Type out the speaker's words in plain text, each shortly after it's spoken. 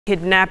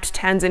Kidnapped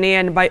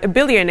Tanzanian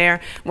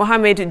billionaire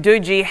Mohammed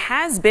Dewji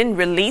has been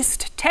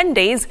released 10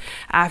 days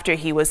after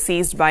he was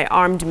seized by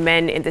armed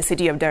men in the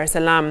city of Dar es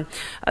Salaam.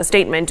 A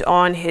statement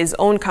on his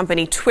own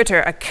company Twitter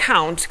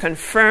account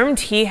confirmed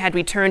he had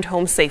returned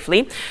home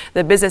safely.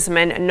 The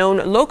businessman, known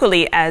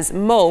locally as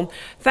Mo,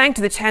 thanked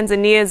the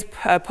Tanzania's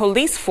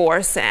police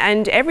force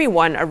and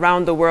everyone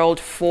around the world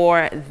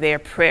for their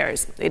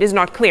prayers. It is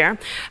not clear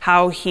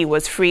how he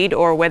was freed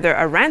or whether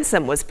a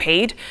ransom was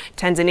paid.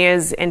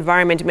 Tanzania's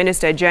Environment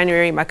Minister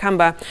January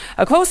Makamba,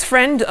 a close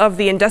friend of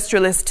the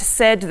industrialist,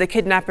 said the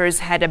kidnappers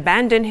had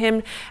abandoned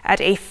him at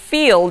a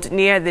field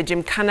near the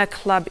Gymkhana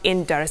Club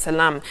in Dar es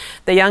Salaam.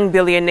 The young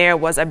billionaire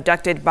was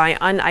abducted by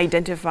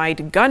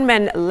unidentified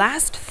gunmen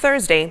last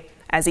Thursday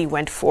as he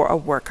went for a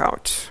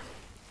workout.